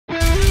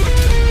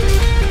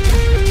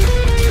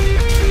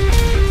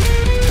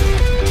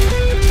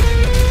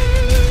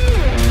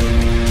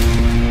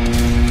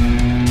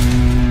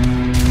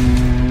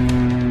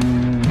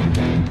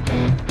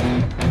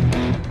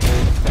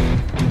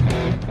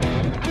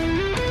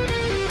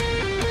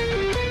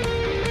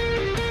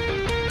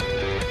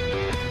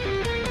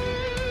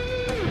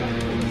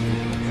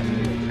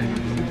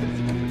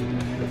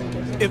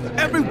If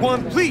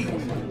everyone please,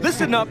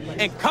 listen up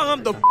and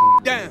calm the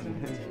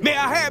down. May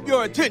I have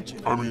your attention?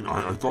 I mean,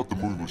 I thought the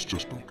movie was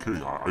just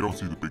okay. I don't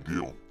see the big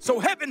deal. So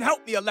heaven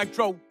help me,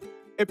 Electro.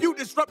 If you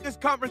disrupt this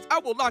conference, I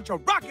will launch a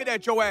rocket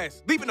at your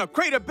ass, leaving a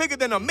crater bigger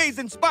than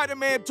Amazing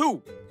Spider-Man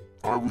 2.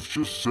 I was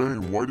just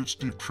saying, why did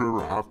Steve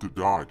Trevor have to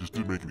die? It just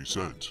didn't make any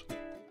sense.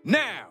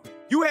 Now,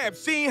 you have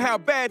seen how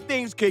bad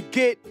things could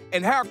get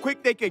and how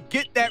quick they could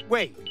get that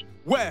way.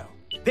 Well,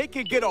 they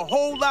can get a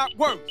whole lot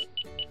worse.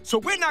 So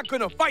we're not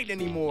gonna fight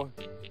anymore.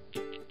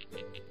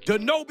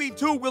 Denobi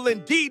 2 will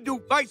indeed do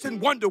Phicen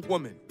Wonder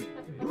Woman.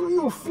 Do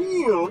you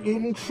feel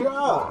in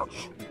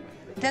charge?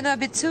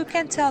 Denobi 2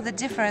 can tell the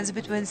difference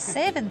between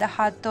saving the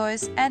hot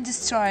toys and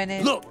destroying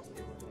it. Look,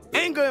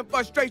 anger and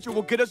frustration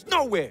will get us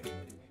nowhere.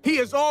 He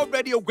is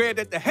already aware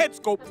that the head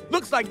scope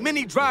looks like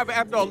Minnie Driver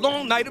after a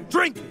long night of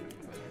drinking.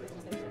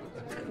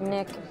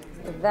 Nick,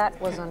 that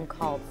was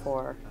uncalled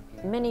for.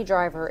 Minnie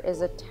Driver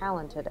is a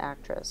talented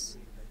actress.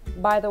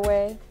 By the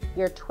way,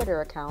 your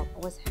Twitter account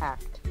was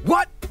hacked.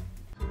 What?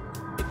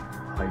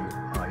 I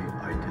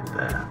did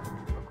that.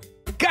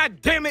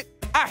 God damn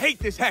it! I hate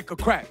this hacker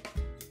crap.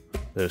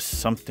 There's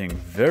something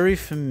very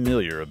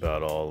familiar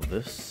about all of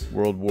this.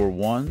 World War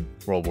I,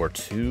 World War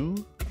II,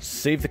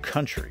 save the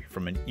country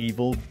from an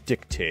evil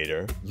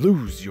dictator,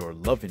 lose your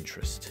love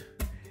interest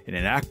in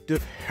an act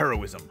of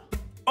heroism.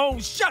 Oh,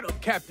 shut up,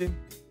 Captain.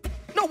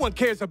 No one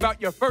cares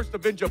about your first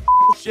Avenger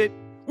shit.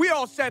 We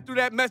all sat through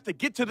that mess to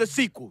get to the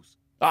sequels.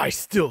 I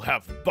still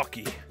have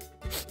Bucky.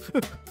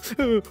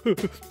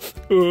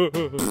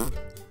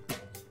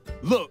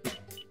 Look,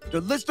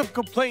 the list of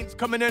complaints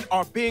coming in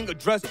are being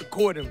addressed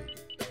accordingly.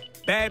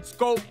 Bad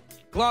scope,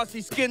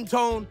 glossy skin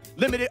tone,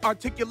 limited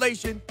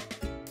articulation.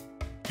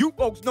 You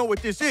folks know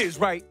what this is,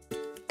 right?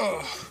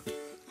 Ugh.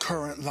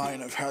 Current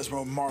line of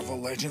Hasbro Marvel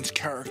Legends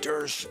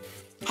characters.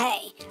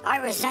 Hey, I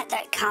resent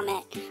that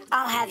comment.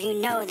 I'll have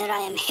you know that I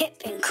am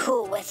hip and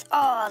cool with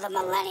all the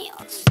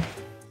millennials.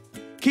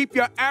 Keep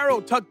your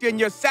arrow tucked in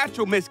your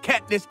satchel, Miss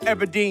Katniss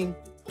Everdeen.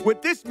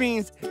 What this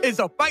means is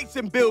a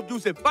Phicen build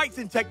using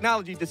Phicen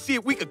technology to see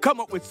if we could come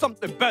up with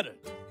something better.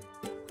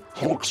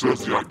 Hulk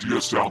says the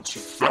idea sounds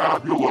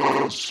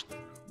fabulous.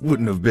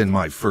 Wouldn't have been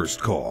my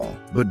first call,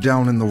 but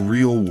down in the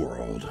real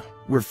world,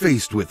 we're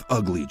faced with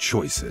ugly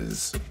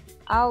choices.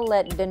 I'll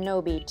let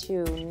Denobi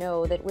 2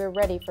 know that we're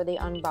ready for the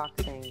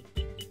unboxing.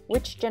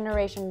 Which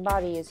generation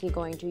body is he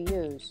going to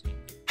use?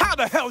 How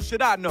the hell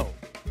should I know?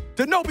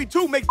 Denobi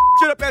 2 makes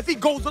shit up as he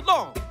goes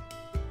along.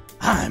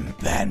 I'm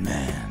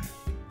Batman.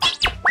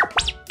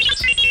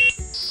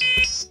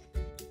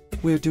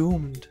 We're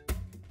doomed.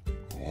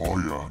 Oh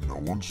yeah, no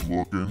one's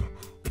looking.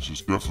 This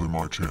is definitely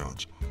my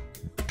chance.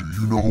 Do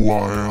you know who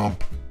I am?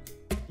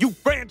 You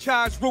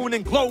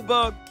franchise-ruining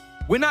glowbug.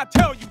 When I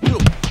tell you to.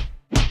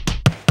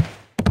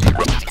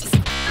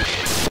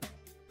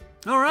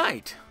 All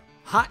right,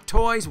 Hot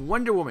Toys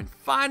Wonder Woman,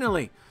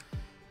 finally.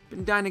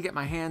 Been dying to get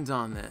my hands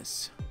on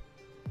this.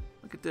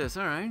 Look at this,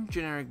 all right,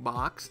 generic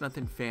box,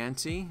 nothing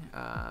fancy.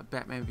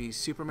 Batman v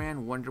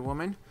Superman, Wonder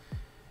Woman.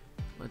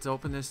 Let's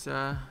open this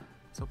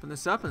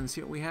up and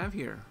see what we have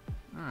here.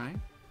 All right,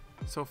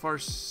 so far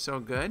so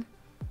good.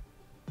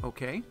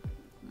 Okay,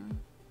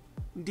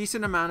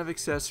 decent amount of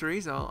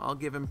accessories. I'll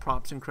give him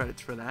props and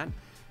credits for that.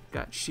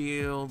 Got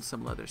shield,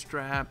 some leather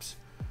straps,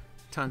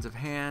 tons of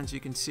hands. You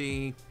can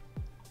see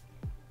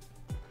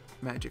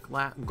magic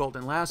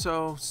golden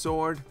lasso,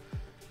 sword.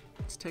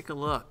 Let's take a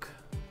look.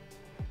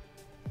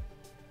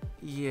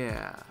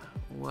 Yeah,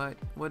 what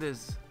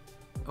is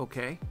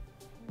okay?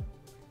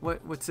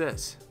 What's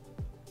this?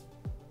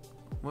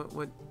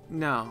 What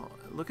no,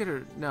 look at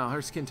her. No,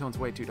 her skin tone's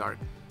way too dark.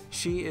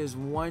 She is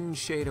one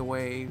shade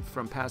away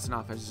from passing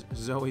off as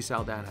Zoe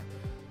Saldana.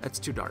 That's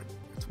too dark.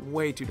 It's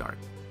way too dark.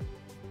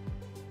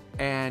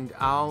 And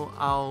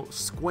I'll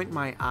squint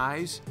my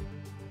eyes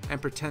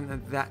and pretend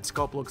that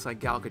sculpt looks like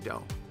Gal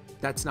Gadot.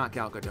 That's not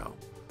Gal Gadot.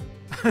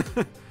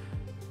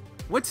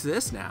 What's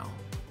this now?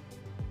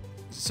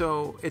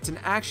 So it's an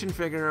action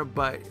figure,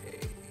 but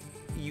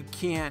you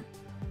can't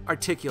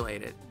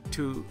articulate it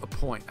to a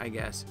point, I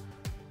guess.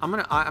 I'm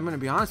gonna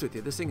be honest with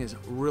you. This thing is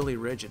really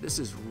rigid. This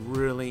is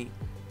really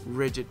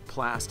rigid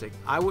plastic.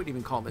 I wouldn't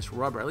even call this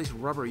rubber. At least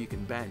rubber you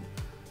can bend.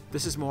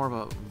 This is more of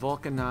a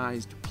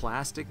vulcanized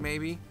plastic,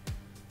 maybe.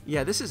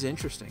 Yeah, this is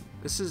interesting.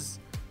 This is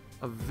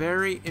a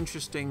very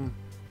interesting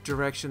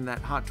direction that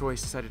Hot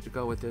Toys decided to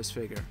go with this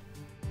figure.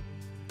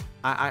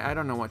 I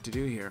don't know what to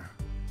do here.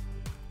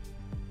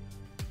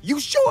 You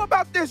sure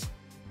about this?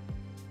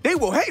 They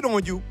will hate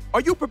on you.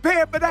 Are you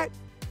prepared for that?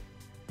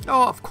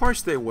 Oh, of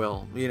course they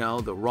will. You know,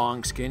 the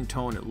wrong skin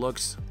tone, it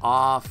looks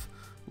off,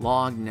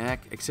 long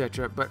neck,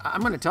 etc. But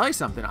I'm going to tell you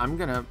something. I'm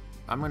going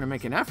to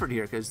make an effort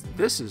here because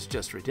this is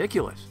just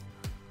ridiculous.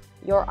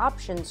 Your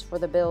options for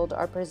the build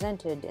are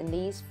presented in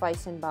these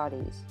Phicen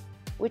bodies.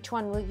 Which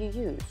one will you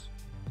use?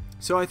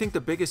 So I think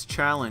the biggest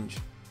challenge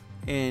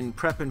in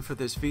prepping for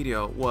this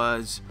video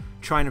was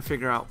trying to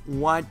figure out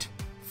what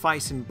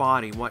Phicen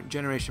body, what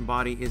generation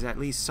body is at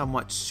least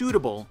somewhat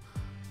suitable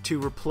to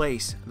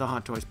replace the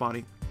Hot Toys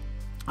body.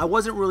 I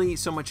wasn't really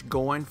so much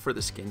going for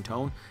the skin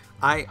tone.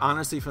 I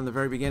honestly, from the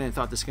very beginning,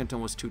 thought the skin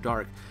tone was too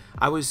dark.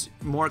 I was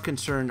more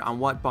concerned on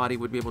what body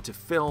would be able to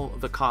fill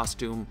the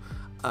costume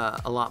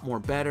a lot more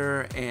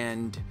better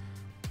and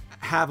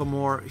have a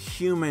more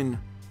humanistic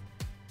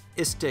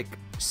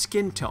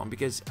skin tone,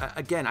 because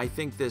again, I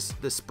think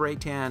the spray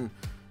tan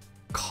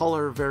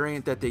color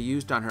variant that they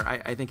used on her,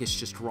 I think it's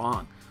just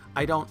wrong.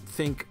 I don't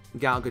think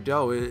Gal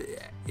Gadot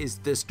is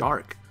this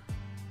dark.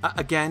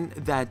 Again,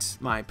 that's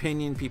my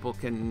opinion. People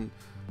can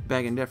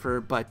beg and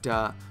differ, but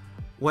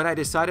what I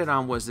decided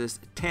on was this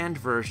tanned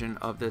version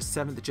of the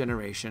 7th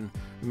generation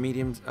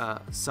medium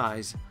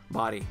size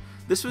body.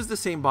 This was the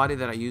same body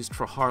that I used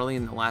for Harley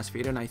in the last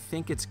video, and I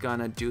think it's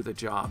gonna do the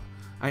job.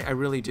 I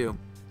really do.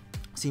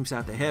 Seems to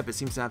have the hip, it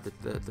seems to have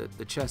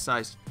the chest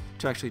size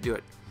to actually do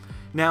it.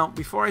 Now,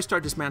 before I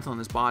start dismantling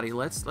this body,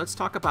 let's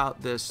talk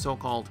about this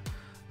so-called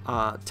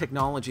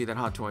technology that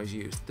Hot Toys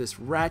used, this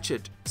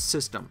ratchet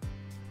system.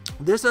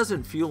 This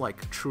doesn't feel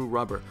like true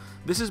rubber.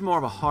 This is more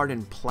of a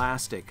hardened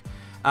plastic.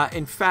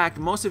 In fact,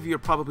 most of you are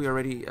probably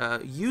already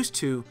used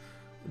to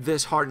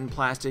this hardened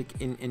plastic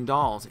in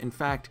dolls. In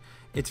fact,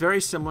 it's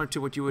very similar to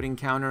what you would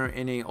encounter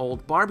in an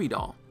old Barbie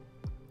doll.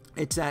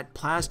 It's that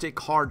plastic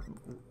hard,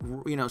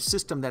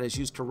 system that is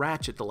used to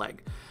ratchet the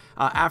leg.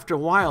 After a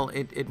while,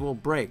 it will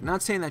break.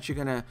 Not saying that you're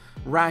gonna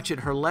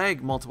ratchet her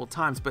leg multiple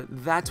times, but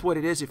that's what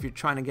it is if you're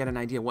trying to get an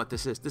idea what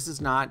this is. This is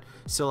not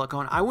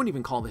silicone. I wouldn't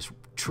even call this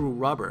true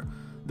rubber.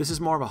 This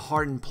is more of a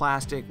hardened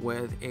plastic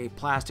with a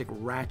plastic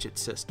ratchet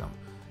system.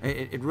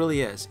 It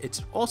really is.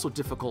 It's also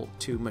difficult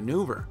to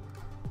maneuver.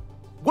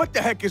 What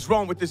the heck is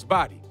wrong with this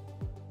body?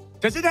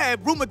 Does it have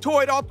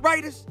rheumatoid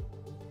arthritis?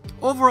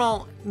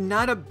 Overall,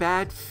 not a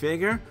bad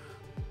figure,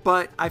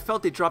 but I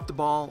felt they dropped the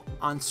ball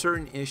on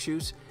certain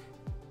issues.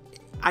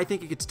 I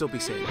think it could still be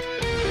saved.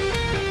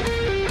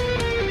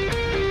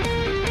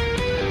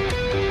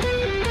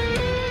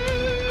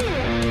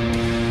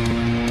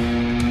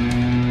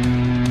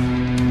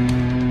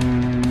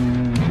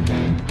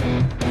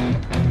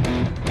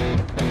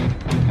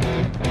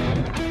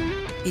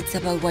 It's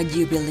about what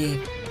you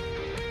believe,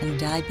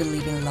 and I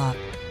believe in love.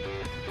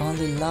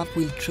 Only love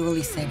will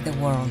truly save the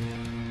world.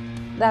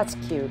 That's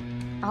cute.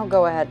 I'll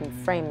go ahead and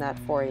frame that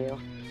for you.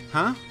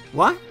 Huh?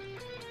 What?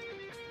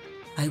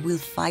 I will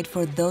fight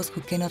for those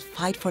who cannot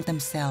fight for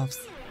themselves.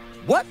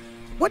 What?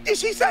 What did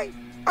she say?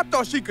 I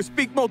thought she could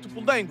speak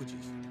multiple languages.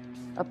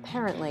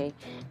 Apparently,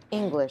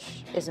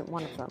 English isn't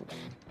one of them.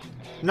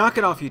 Knock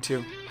it off, you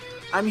two.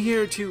 I'm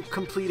here to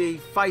complete a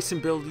Phicen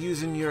build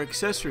using your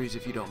accessories,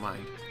 if you don't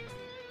mind.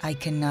 I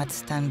cannot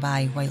stand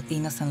by while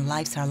innocent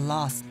lives are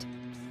lost.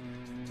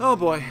 Oh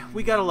boy,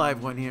 we got a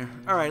live one here.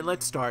 Alright,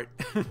 let's start.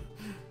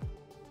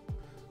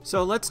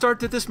 So let's start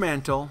to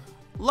dismantle.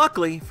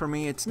 Luckily for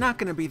me, it's not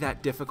going to be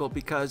that difficult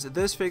because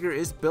this figure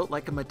is built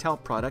like a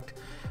Mattel product.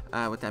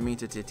 What that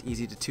means is it's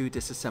easy to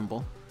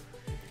disassemble.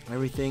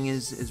 Everything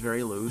is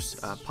very loose,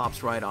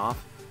 pops right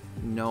off.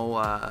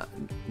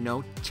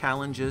 No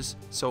challenges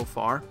so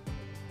far.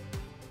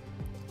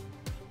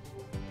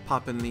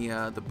 Pop in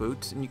the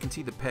boots, and you can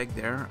see the peg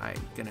there. I'm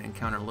going to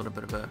encounter a little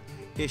bit of a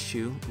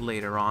issue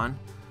later on,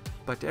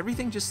 but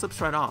everything just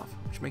slips right off,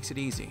 which makes it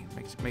easy.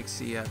 Makes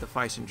the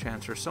Phicen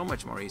transfer so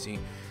much more easy.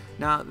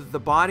 Now the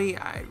body,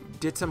 I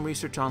did some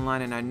research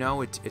online, and I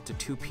know it's a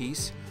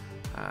two-piece.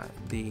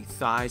 The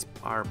thighs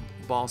are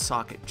ball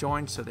socket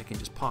joints, so they can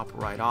just pop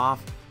right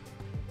off.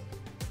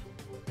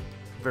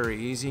 Very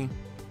easy.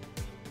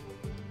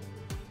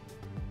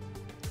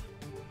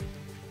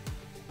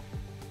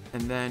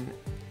 And then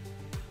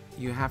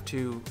you have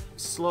to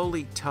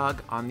slowly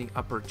tug on the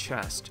upper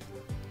chest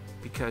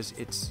because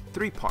it's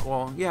three-part.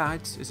 Well, yeah,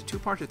 is it two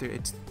parts or three?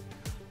 It's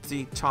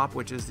the top,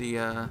 which is the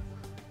I'm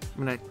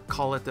gonna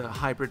call it the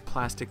hybrid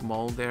plastic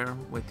mold there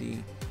with the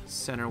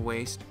center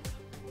waist.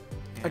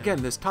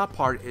 Again, this top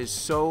part is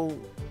so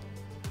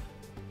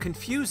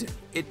confusing.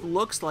 It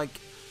looks like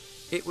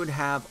it would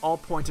have all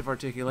points of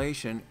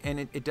articulation, and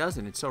it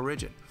doesn't. It's so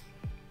rigid.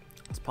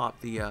 Let's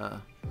pop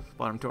the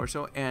bottom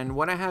torso, and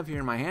what I have here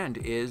in my hand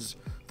is,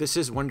 this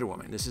is Wonder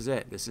Woman. This is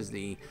it. This is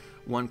the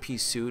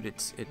one-piece suit.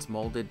 It's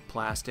molded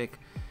plastic,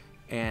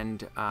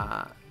 and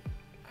I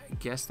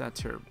guess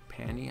that's her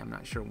panty. I'm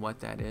not sure what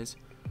that is.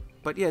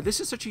 But yeah, this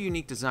is such a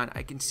unique design.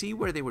 I can see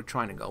where they were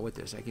trying to go with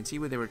this. I can see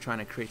where they were trying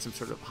to create some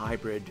sort of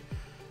hybrid,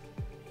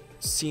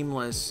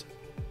 seamless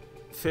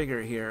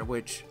figure here,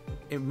 which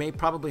it may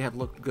probably have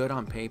looked good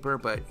on paper,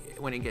 but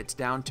when it gets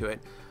down to it,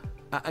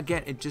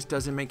 again, it just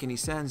doesn't make any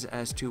sense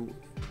as to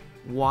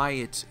why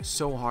it's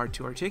so hard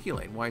to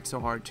articulate, why it's so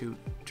hard to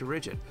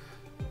rigid.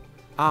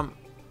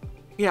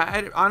 Yeah,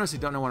 I honestly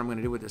don't know what I'm going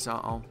to do with this.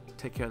 I'll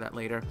take care of that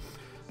later.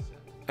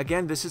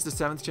 Again, this is the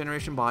 7th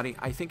generation body.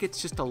 I think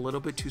it's just a little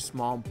bit too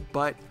small,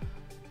 but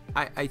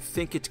I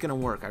think it's going to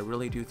work. I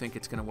really do think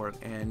it's going to work.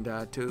 And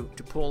to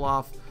pull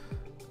off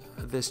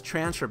this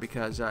transfer,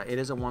 because it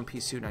is a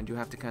one-piece suit, and I do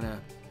have to kind of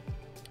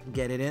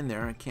get it in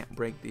there. I can't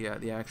break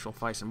the actual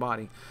Phicen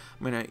body.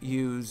 I'm going to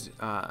use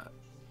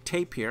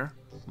tape here,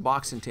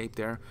 boxing tape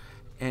there,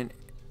 and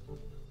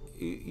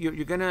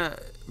you're gonna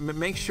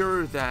make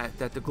sure that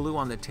the glue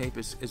on the tape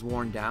is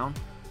worn down.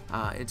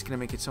 It's gonna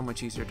make it so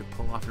much easier to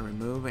pull off and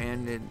remove,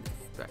 and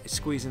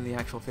squeezing the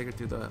actual figure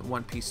through the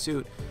one-piece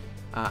suit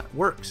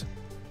works.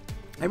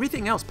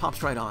 Everything else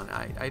pops right on.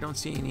 I don't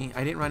see any.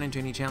 I didn't run into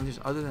any challenges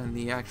other than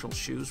the actual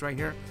shoes right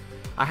here.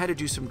 I had to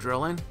do some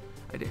drilling.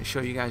 I didn't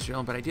show you guys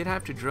drilling, but I did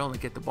have to drill and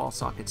get the ball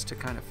sockets to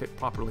kind of fit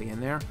properly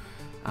in there.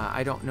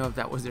 I don't know if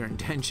that was their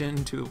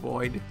intention to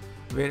avoid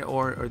it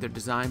or their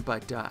design,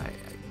 but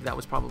that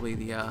was probably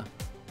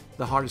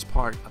the hardest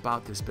part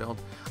about this build.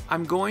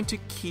 I'm going to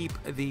keep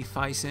the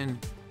Phicen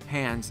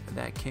hands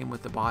that came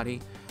with the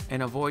body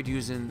and avoid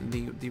using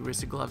the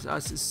wristed gloves,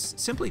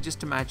 simply just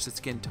to match the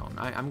skin tone.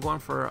 I'm going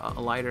for a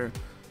lighter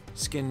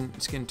skin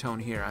tone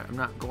here. I'm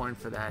not going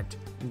for that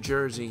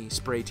jersey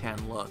spray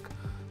tan look.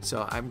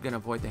 So I'm going to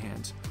avoid the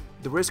hands.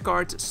 The wrist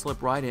guards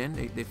slip right in.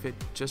 They fit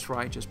just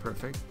right, just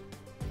perfect.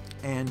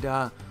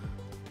 And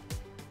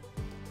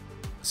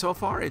so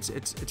far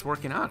it's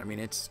working out. I mean,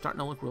 it's starting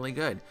to look really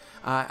good.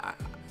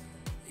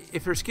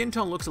 If her skin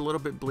tone looks a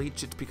little bit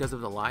bleached, it's because of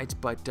the lights,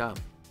 but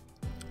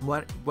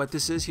what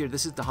this is here,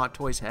 this is the Hot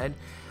Toys head.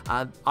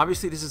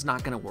 Obviously this is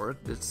not going to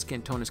work. The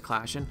skin tone is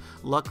clashing.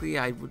 Luckily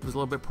I was a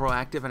little bit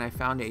proactive and I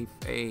found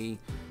a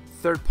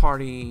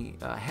third-party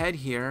head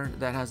here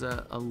that has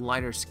a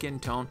lighter skin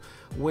tone,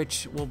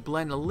 which will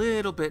blend a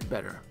little bit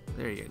better.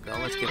 There you go.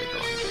 Let's get it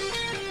going.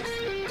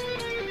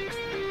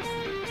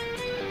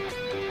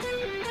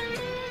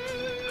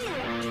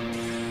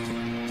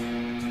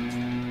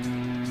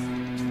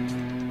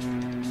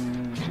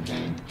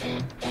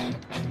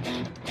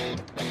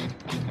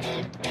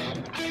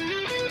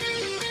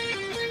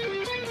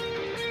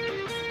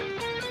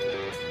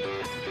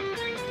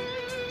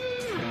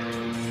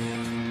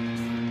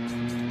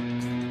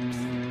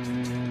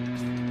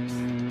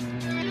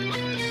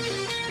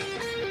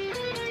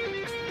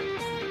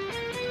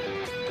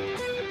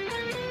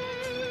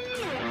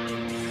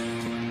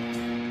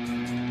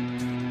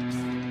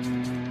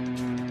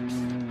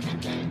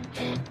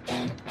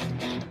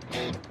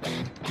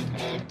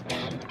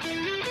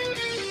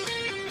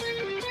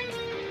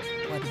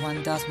 What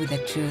one does with the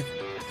truth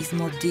is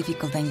more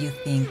difficult than you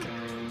think.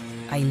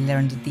 I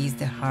learned this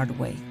the hard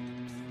way,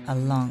 a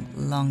long,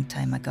 long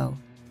time ago.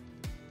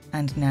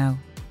 And now,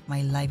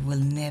 my life will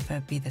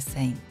never be the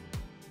same.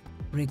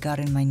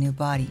 Regarding my new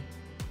body,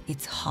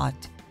 it's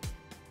hot.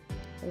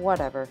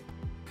 Whatever.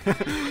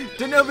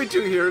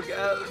 Denobi2 here.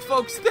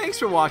 Folks, thanks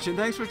for watching.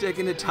 Thanks for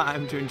taking the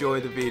time to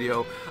enjoy the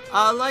video.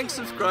 Like,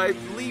 subscribe,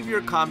 leave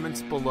your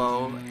comments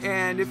below,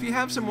 and if you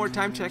have some more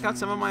time, check out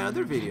some of my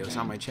other videos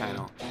on my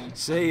channel.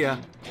 See ya.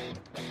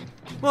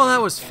 Well, that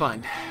was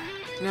fun.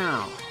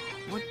 Now,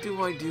 what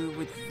do I do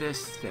with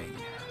this thing?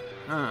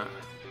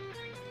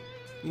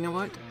 You know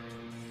what?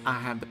 I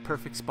have the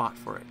perfect spot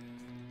for it.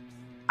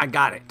 I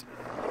got it.